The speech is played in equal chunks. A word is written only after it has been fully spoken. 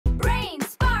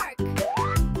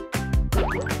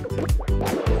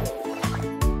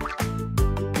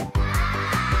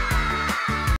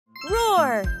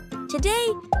Today,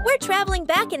 we're traveling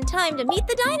back in time to meet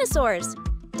the dinosaurs.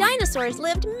 Dinosaurs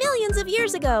lived millions of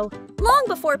years ago, long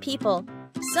before people.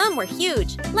 Some were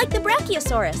huge, like the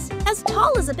Brachiosaurus, as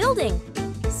tall as a building.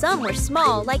 Some were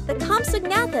small, like the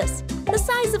Compsognathus, the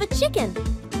size of a chicken.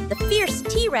 The fierce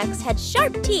T-Rex had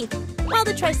sharp teeth, while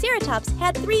the Triceratops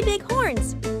had 3 big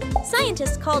horns.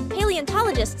 Scientists called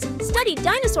paleontologists studied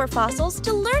dinosaur fossils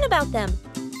to learn about them.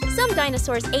 Some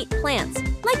dinosaurs ate plants,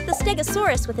 like the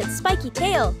Stegosaurus with its spiky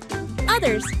tail.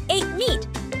 Others ate meat,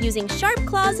 using sharp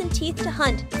claws and teeth to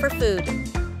hunt for food.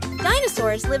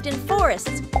 Dinosaurs lived in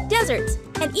forests, deserts,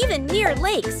 and even near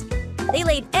lakes. They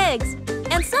laid eggs,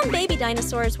 and some baby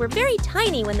dinosaurs were very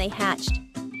tiny when they hatched.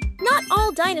 Not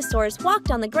all dinosaurs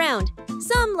walked on the ground.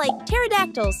 Some, like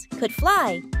pterodactyls, could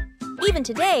fly. Even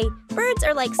today, birds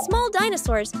are like small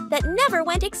dinosaurs that never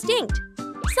went extinct.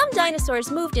 Some dinosaurs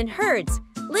moved in herds,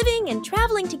 living and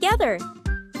traveling together.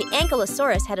 The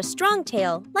Ankylosaurus had a strong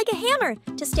tail, like a hammer,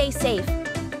 to stay safe.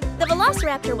 The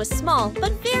Velociraptor was small,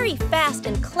 but very fast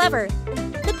and clever.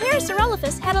 The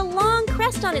Parasaurolophus had a long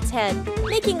crest on its head,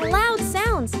 making loud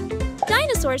sounds.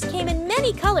 Dinosaurs came in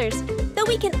many colors, though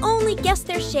we can only guess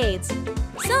their shades.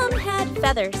 Some had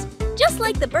feathers, just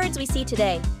like the birds we see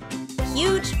today.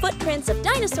 Huge footprints of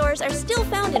dinosaurs are still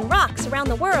found in rocks around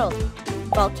the world.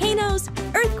 Volcanoes,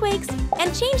 earthquakes,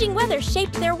 and changing weather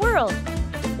shaped their world.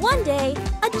 One day,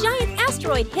 a giant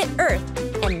asteroid hit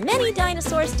Earth, and many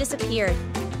dinosaurs disappeared.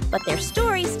 But their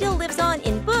story still lives on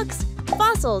in books,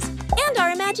 fossils, and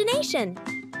our imagination.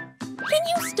 Can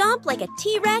you stomp like a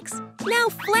T-Rex? Now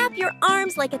flap your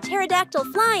arms like a pterodactyl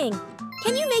flying.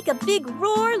 Can you make a big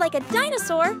roar like a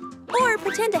dinosaur? Or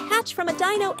pretend to hatch from a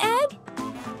dino egg?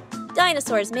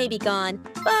 Dinosaurs may be gone,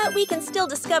 but we can still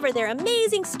discover their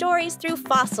amazing stories through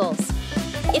fossils.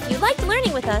 If you liked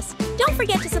learning with us, don't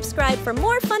forget to subscribe for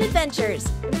more fun adventures.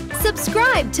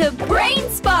 Subscribe to Brain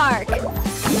Spark!